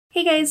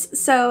Hey guys,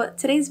 so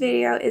today's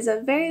video is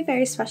a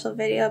very special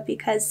video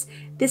because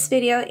this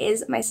video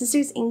is my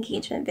sister's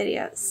engagement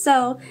video.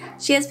 So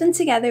she has been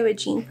together with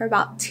Jean for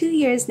about 2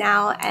 years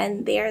now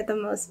and they are the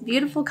most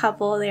beautiful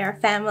couple. They are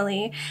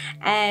family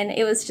and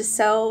it was just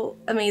so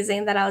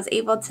amazing that I was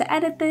able to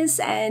edit this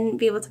and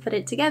be able to put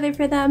it together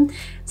for them.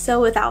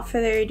 So without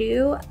further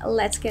ado,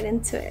 let's get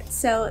into it.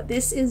 So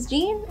this is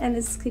Jean and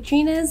this is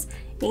Katrina's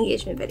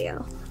engagement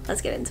video.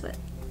 Let's get into it.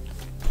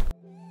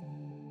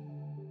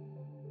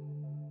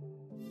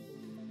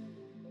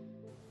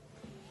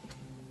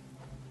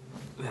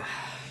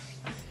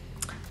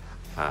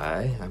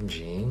 Hi, I'm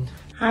Jean.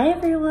 Hi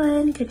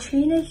everyone,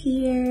 Katrina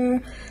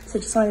here. So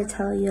just want to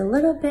tell you a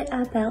little bit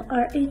about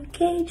our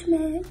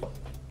engagement.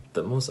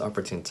 The most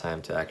opportune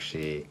time to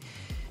actually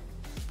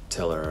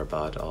tell her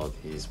about all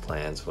these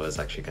plans was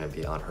actually going to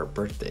be on her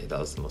birthday. That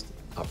was the most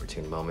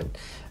opportune moment.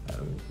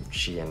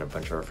 She and a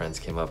bunch of her friends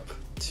came up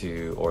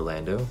to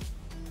Orlando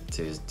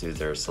to do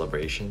their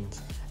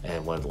celebrations,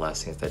 and one of the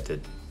last things that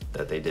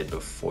they did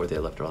before they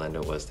left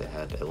Orlando was they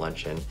had a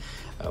luncheon,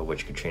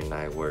 which Katrina and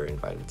I were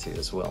invited to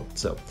as well.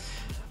 So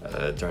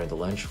during the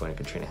lunch, when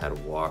Katrina had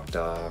walked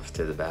off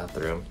to the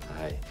bathroom,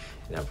 I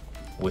ended up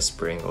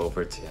whispering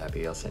over to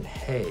Abigail saying,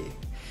 "Hey,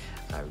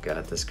 I've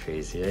got this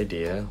crazy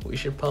idea. We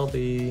should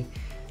probably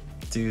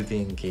do the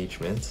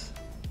engagement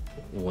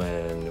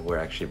when we're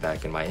actually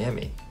back in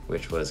Miami,"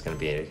 which was going to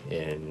be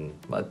in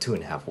about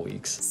 2.5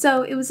 weeks.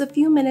 So it was a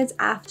few minutes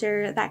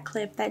after that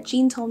clip that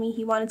Jean told me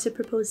he wanted to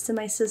propose to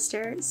my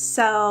sister.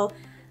 So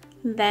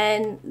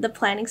then the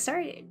planning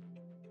started.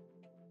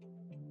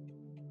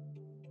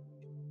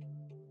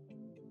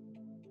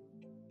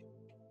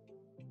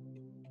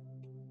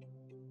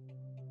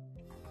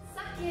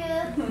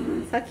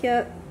 So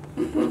cute.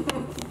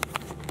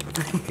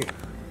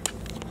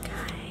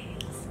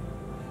 Guys,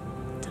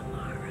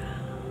 tomorrow.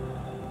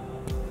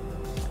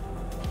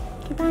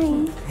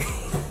 Goodbye.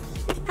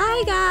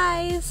 Hi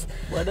guys.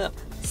 What up?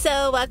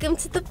 So welcome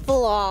to the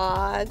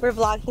vlog. We're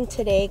vlogging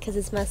today because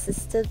it's my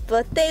sister's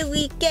birthday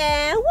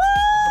weekend. Woo!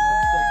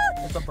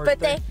 It's a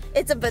birthday.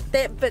 It's a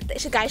birthday.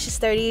 Guys, she's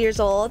 30 years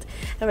old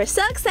and we're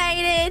so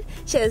excited.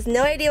 She has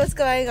no idea what's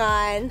going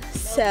on.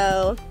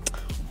 So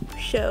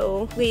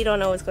we don't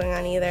know what's going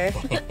on either.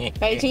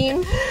 Right,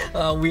 Jean?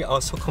 We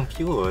are so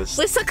confused.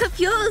 We're so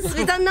confused.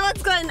 We don't know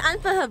what's going on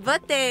for her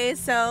birthday.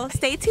 So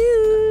stay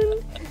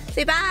tuned.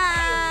 Say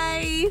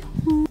bye.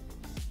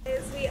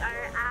 We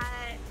are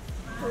at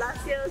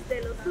Palacios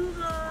de los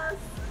Jugos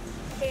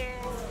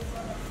and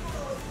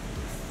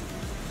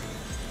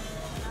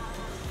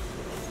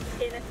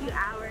in a few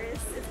hours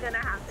it's gonna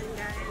happen,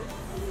 guys.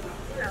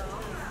 So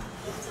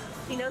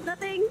she knows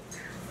nothing.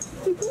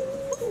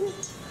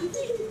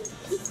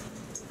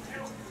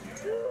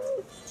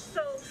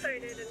 So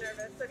excited and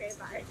nervous. Okay,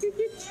 bye.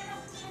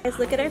 Guys,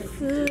 look at our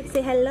food.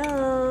 Say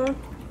hello.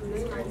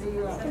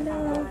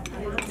 Hello.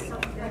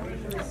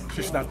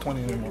 She's not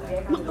 20 anymore.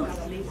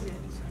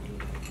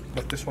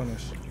 But this one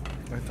is.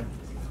 Right there.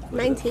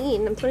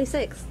 19. I'm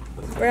 26.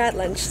 We're at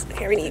lunch.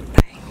 Okay, we need.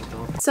 Bye.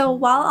 So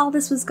while all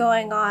this was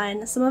going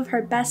on, some of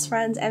her best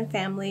friends and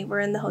family were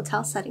in the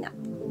hotel setting up.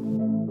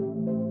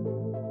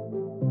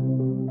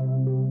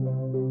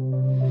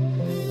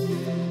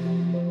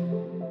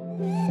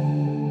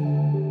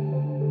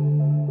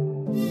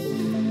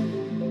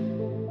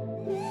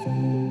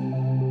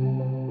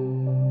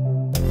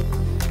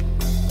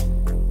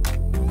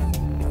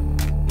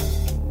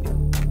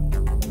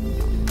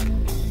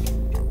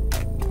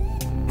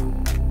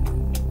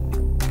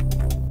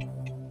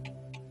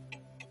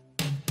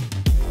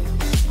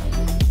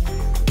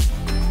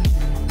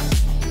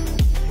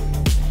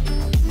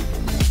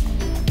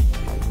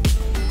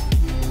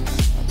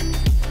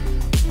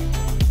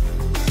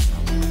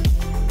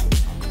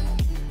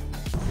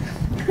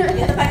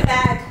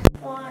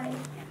 Why?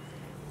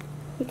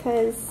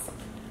 Because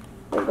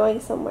we're going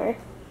somewhere.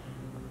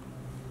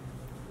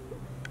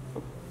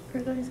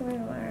 We're going somewhere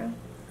tomorrow.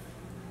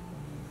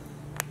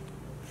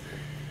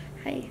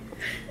 Hi.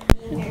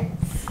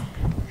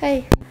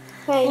 Hey.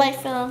 Hey.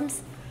 Life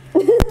films.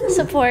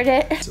 Support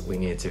it. So we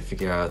need to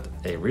figure out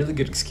a really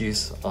good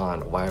excuse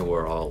on why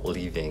we're all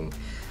leaving,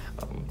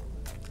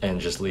 and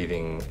just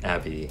leaving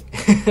Abby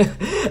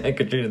and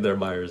Katrina there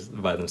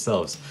by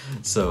themselves.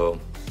 So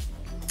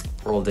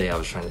all day I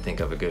was trying to think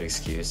of a good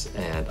excuse,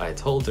 and I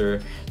told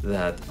her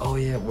that, oh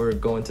yeah, we're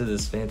going to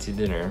this fancy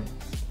dinner.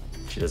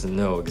 She doesn't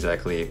know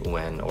exactly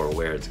when or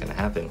where it's gonna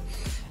happen,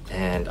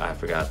 and I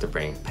forgot to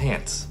bring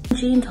pants.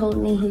 Jean told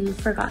me he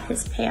forgot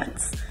his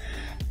pants,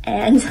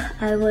 and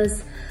I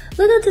was a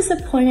little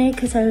disappointed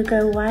because I would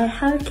go,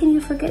 how can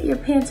you forget your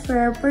pants for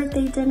our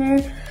birthday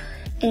dinner?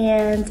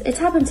 And it's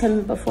happened to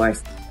him before.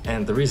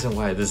 And the reason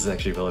why this is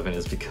actually relevant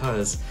is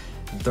because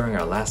during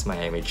our last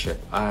Miami trip,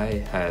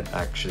 I had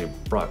actually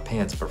brought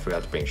pants but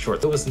forgot to bring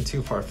shorts. It wasn't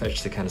too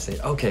far-fetched to kind of say,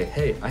 okay,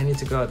 hey, I need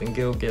to go out and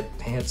go get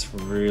pants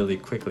really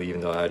quickly,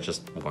 even though I had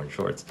just worn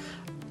shorts.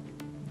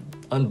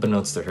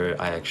 Unbeknownst to her,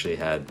 I actually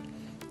had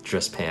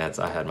dress pants.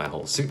 I had my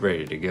whole suit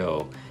ready to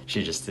go.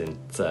 She just didn't,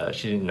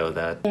 she didn't know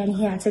that. And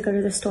he had to go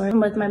to the store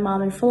with my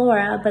mom and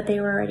Flora, but they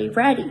were already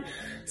ready.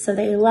 So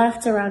they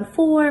left around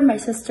 4. My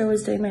sister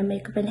was doing my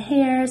makeup and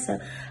hair, so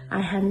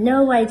I had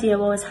no idea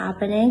what was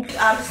happening.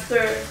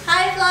 Lobster.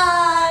 Hi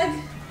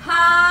vlog!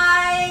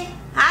 Hi!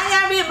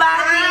 Hi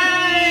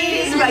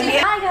everybody!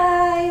 Hi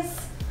guys!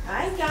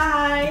 Hi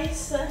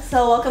guys!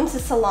 So welcome to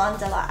Salon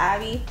de la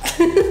Abby.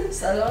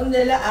 Salon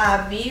de la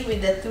Abby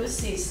with the 2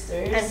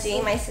 sisters. I'm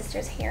doing my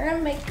sister's hair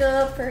and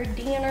makeup for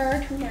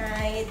dinner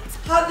tonight.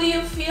 How do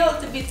you feel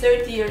to be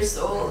 30 years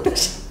old?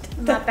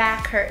 My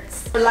back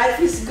hurts. Life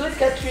is good,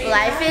 Katrina.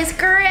 Life is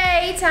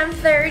great. I'm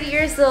 30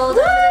 years old.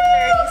 I'm in the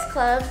 30s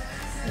club.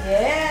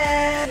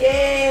 Yeah!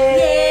 Yay!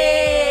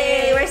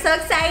 Yay! We're so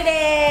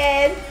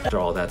excited! After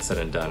all that said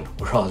and done,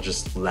 we're all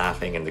just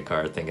laughing in the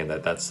car thinking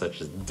that that's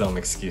such a dumb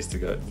excuse to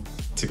go,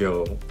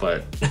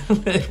 but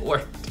it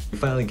worked. We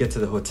finally get to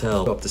the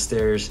hotel, go up the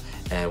stairs,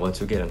 and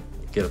once we get up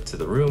to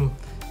the room,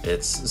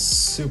 it's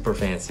super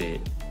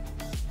fancy.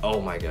 Oh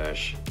my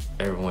gosh,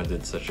 everyone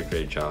did such a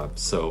great job,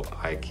 so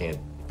I can't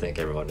thank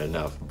everyone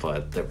enough.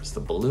 But there was the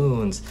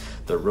balloons,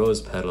 the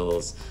rose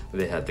petals,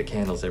 they had the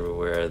candles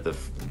everywhere, the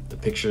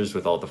pictures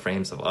with all the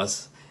frames of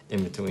us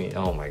in between.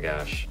 Oh my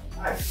gosh.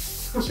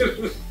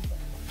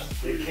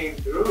 You came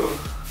through.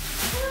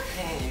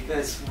 Hey, you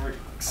guys work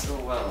so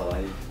well.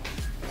 And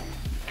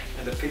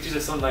the pictures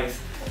are so nice.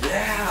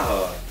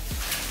 Yeah.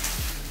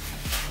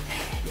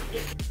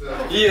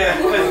 Yeah.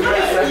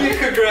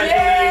 Congratulations.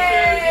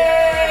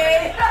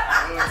 Yay!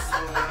 That was so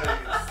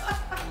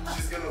nice.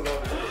 She's gonna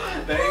love it.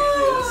 Thank you.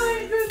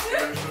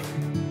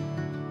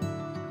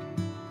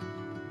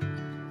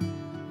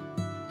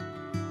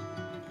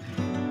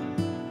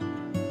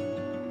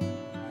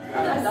 I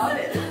love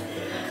it.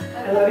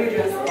 I love your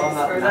dress.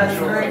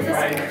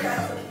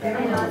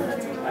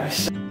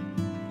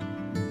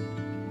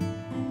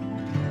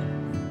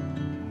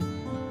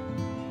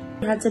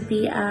 We had to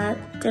be at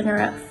dinner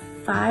at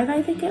 5,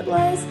 I think it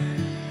was.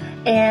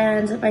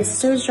 And my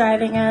sister was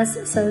driving us,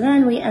 so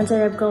then we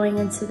ended up going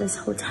into this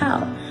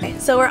hotel.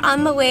 So we're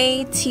on the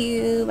way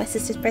to my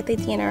sister's birthday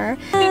dinner.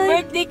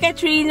 Happy birthday,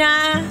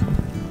 Katrina!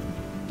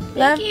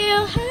 Love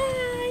you.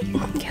 Hi!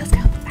 Okay, let's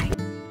go. Bye.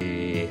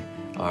 We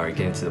are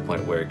getting to the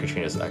point where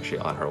Katrina's actually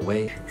on her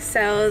way.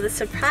 So the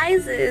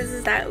surprise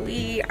is that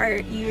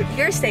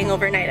you're staying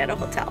overnight at a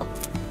hotel.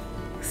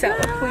 So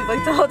we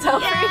booked a hotel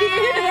for you.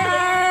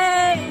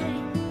 Yay!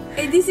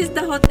 And this is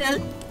the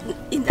hotel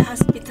in the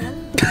hospital.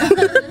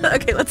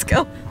 Okay, let's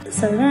go.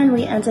 So then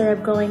we ended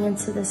up going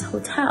into this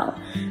hotel.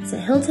 It's a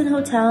Hilton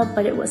hotel,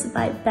 but it was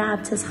by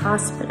Baptist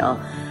Hospital.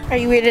 Are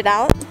you weirded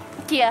out?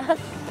 Yeah,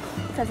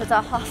 because it's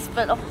a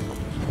hospital.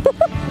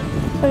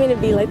 I mean, it'd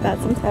be like that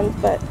sometimes,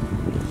 but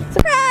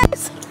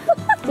surprise!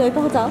 Do you like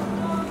the hotel?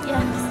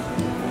 Yes.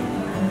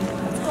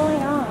 What's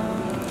going on?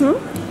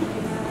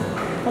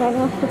 I don't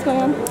know. What's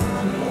going on?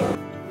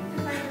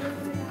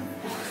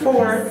 Are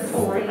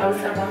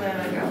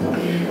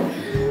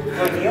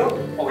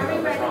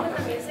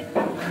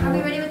we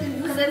ready with the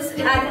music?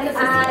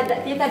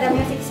 Tita, the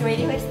music is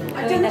ready. Where's the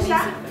music?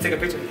 Take a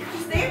picture.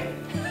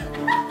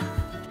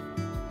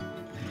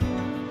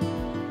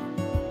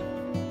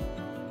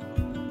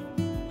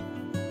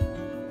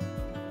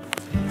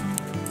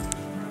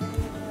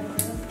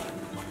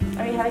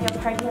 Are you having a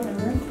party in the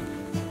room?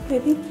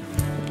 Maybe.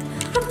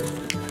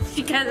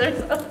 You guys are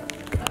so...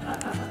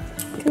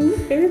 Come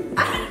here.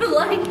 I'm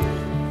like,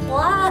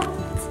 what?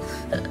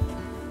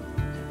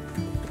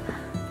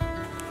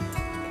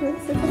 Can I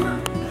sit down?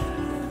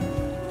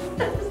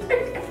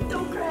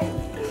 Don't cry.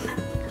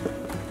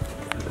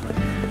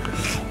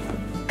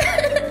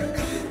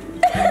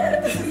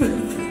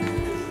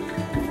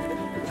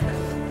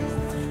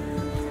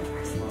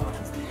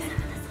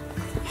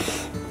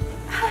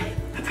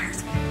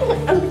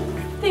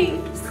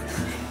 Thanks.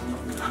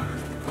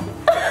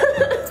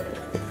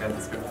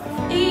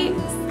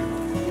 Thanks.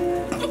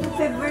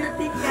 Happy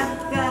birthday, Kat.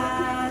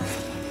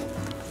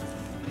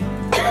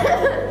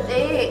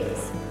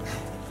 Thanks.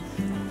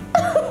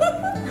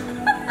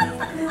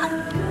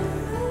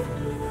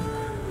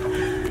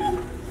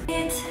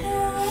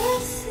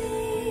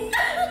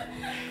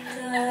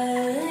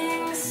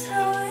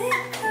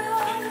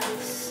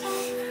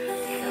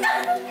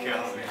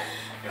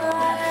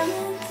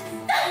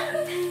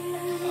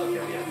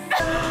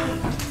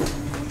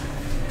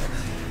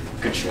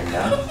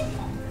 Katrina,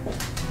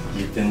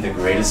 you've been the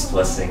greatest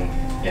blessing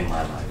in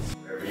my life.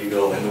 Wherever you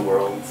go in the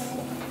world,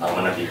 I'm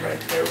gonna be right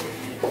there with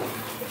you.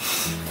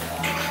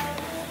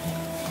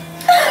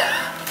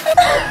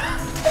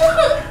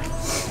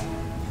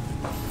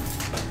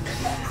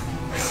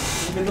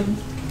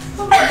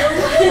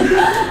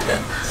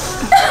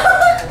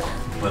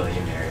 Will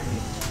you marry me?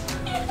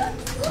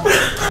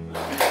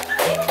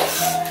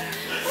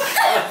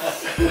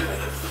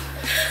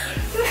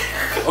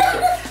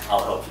 Okay,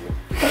 I'll help you.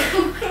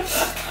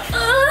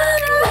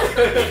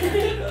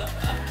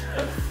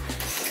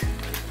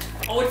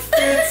 Oh, it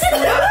fits!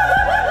 Figure.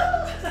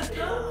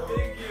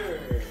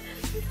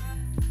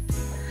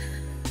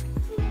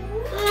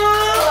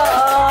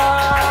 Oh,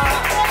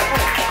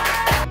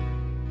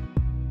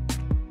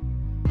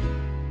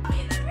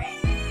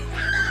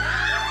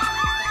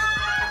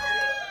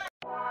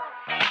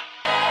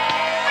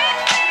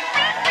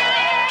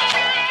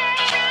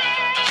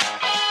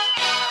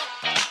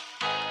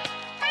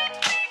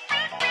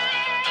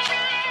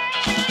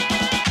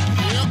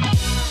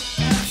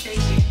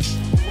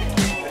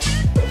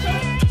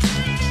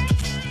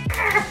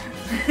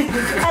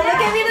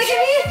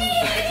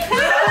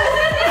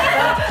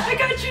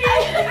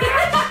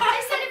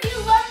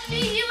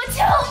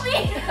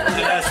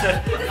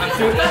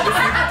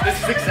 This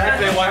is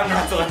exactly why I'm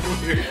not talking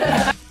here.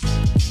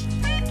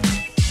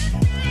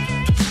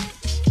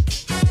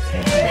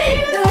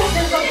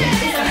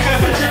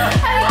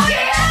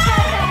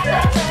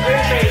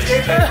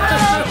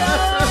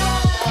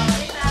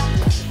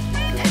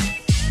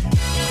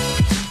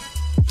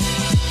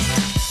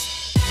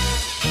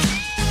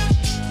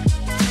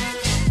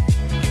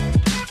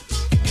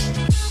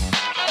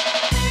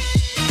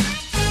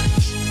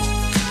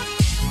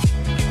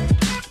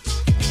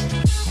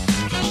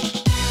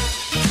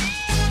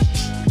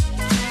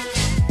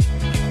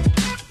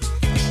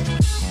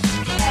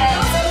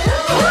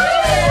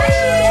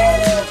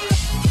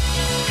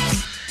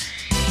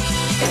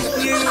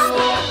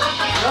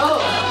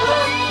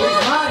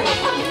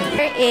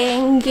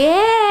 Engaged.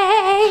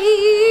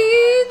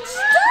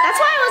 That's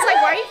why I was like,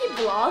 why do you keep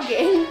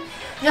vlogging?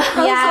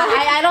 Yeah,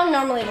 I don't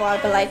normally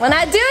vlog, but like when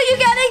I do, you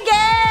get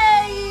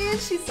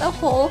engaged. She's a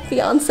whole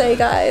fiance,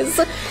 guys.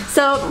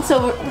 So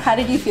how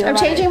did you feel? I'm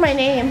changing my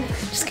name.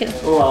 Just kidding.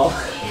 Well,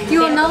 You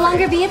will no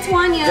longer be a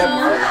Tanya.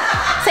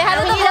 Say hi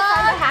to the vlog.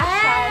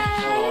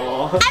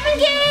 I'm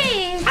engaged.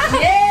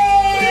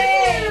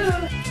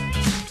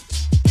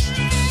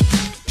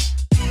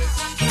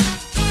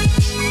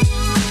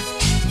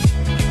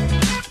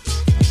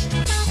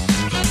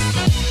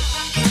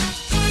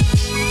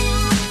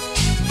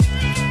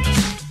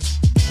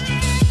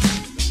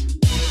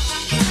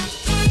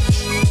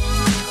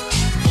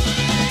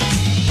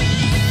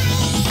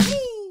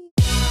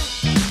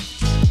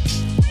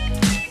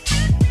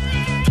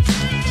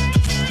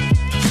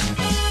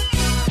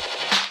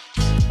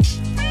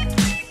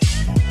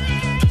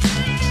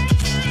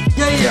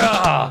 Yay!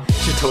 Yeah!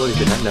 She totally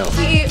did not know.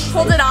 He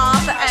pulled it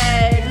off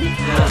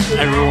and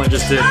Everyone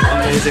just did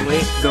amazingly.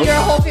 Go. you're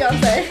a whole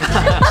fiance.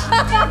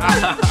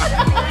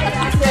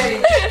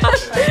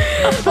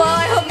 Well,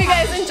 I hope you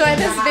guys enjoyed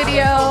this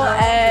video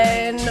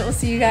and we'll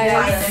see you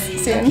guys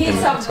soon.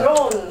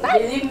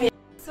 Bye.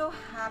 So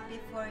happy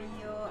for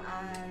you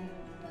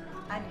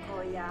and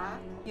Koya.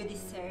 You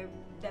deserve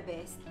the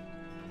best.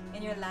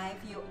 In your life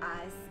you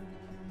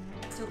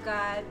ask to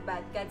God,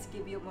 but God's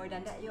give you more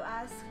than that you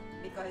ask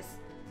because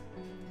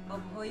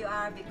of who you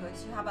are,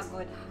 because you have a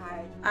good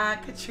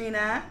heart.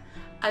 Katrina,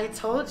 I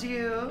told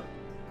you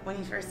when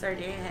you first started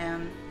dating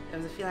him, it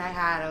was a feeling I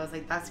had. I was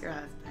like, that's your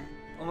husband.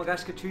 oh my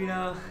gosh,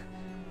 Katrina,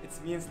 it's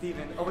me and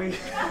Steven. Oh wait.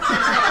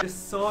 I'm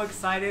just so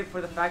excited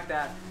for the fact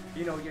that,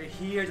 you know, you're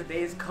here, the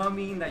day is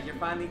coming, that you're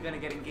finally gonna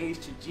get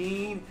engaged to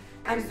Jean.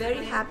 I'm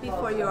very happy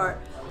for your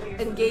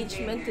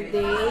engagement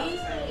today,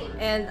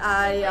 and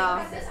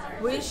I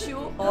wish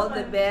you all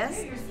the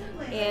best,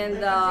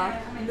 and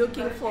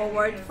looking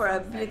forward for a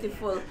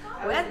beautiful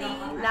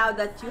wedding now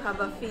that you have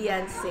a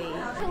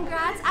fiancé.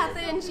 Congrats,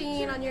 Ate and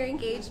Jean, on your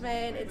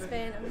engagement. It's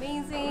been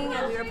amazing,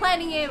 and we were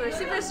planning it. We were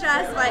super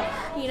stressed, but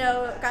you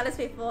know, God is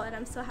faithful, and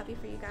I'm so happy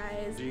for you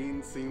guys.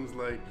 Jean seems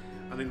like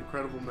an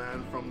incredible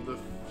man. From the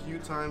few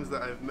times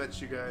that I've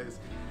met you guys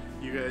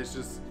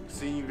just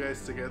seeing you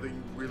guys together,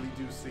 you really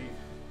do see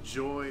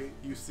joy,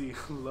 you see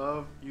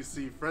love, you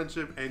see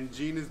friendship, and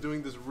Jean is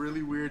doing this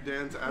really weird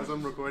dance as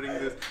I'm recording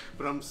this,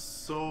 but I'm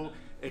so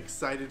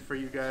excited for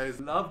you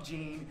guys. Love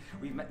Jean.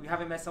 We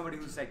haven't met somebody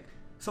who's like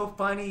so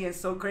funny and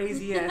so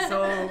crazy and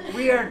so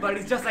weird, but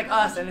he's just like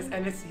us,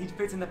 and he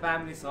fits in the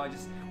family. So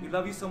we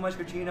love you so much,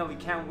 Katrina. We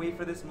can't wait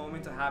for this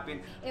moment to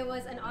happen. It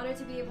was an honor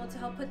to be able to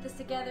help put this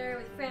together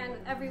with Fran,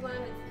 with everyone,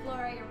 with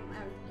Flora, your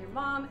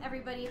mom,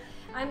 everybody.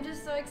 I'm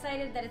just so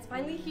excited that it's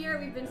finally here.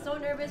 We've been so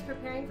nervous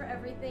preparing for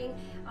everything.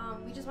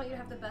 We just want you to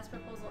have the best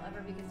proposal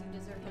ever because you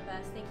deserve the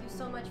best. Thank you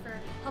so much for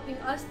helping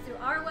us through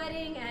our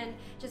wedding and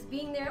just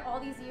being there all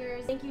these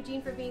years. Thank you,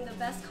 Jean, for being the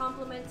best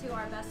compliment to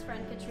our best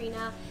friend,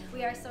 Katrina.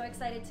 We are so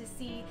excited to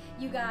see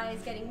you guys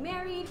getting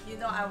married. You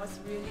know, I was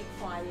really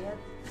quiet.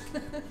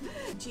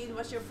 Jean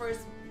was your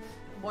first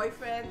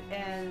boyfriend,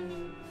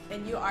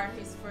 and you are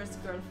his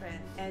first girlfriend,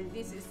 and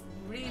this is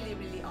really,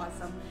 really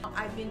awesome.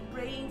 I've been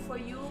praying for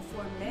you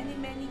for many,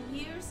 many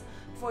years,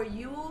 for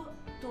you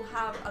to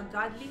have a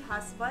godly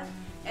husband,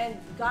 and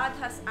God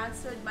has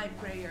answered my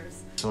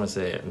prayers. I just want to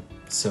say I'm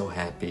so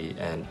happy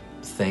and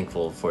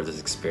thankful for this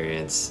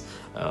experience,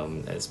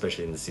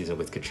 especially in the season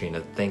with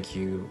Katrina. Thank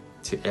you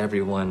to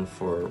everyone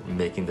for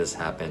making this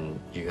happen.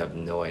 You have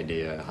no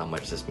idea how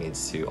much this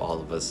means to all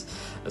of us,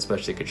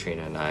 especially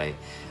Katrina and I.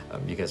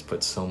 You guys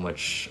put so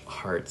much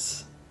heart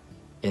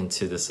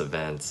into this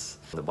event.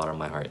 From the bottom of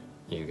my heart,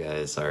 you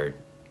guys are,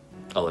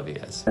 I love you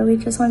guys. So we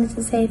just wanted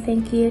to say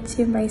thank you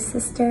to my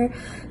sister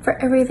for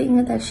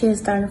everything that she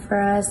has done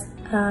for us.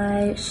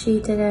 She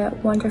did a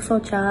wonderful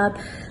job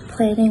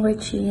planning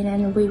with Jean,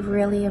 and we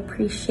really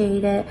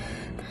appreciate it.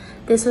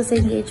 This was the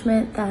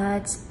engagement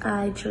that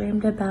I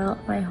dreamed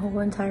about my whole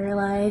entire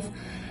life,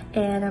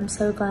 and I'm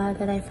so glad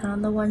that I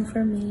found the one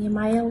for me,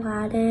 my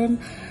Aladdin,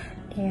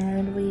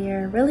 and we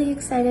are really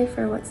excited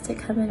for what's to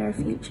come in our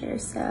future.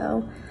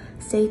 So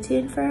stay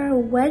tuned for our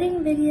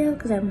wedding video,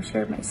 because I'm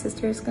sure my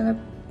sister is gonna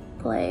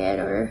play it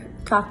or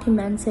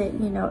document it.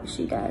 You know what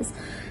she does.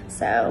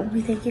 So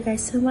we thank you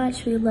guys so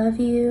much. We love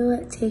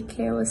you. Take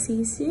care. We'll see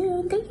you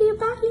soon. Thank you.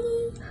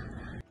 Bye.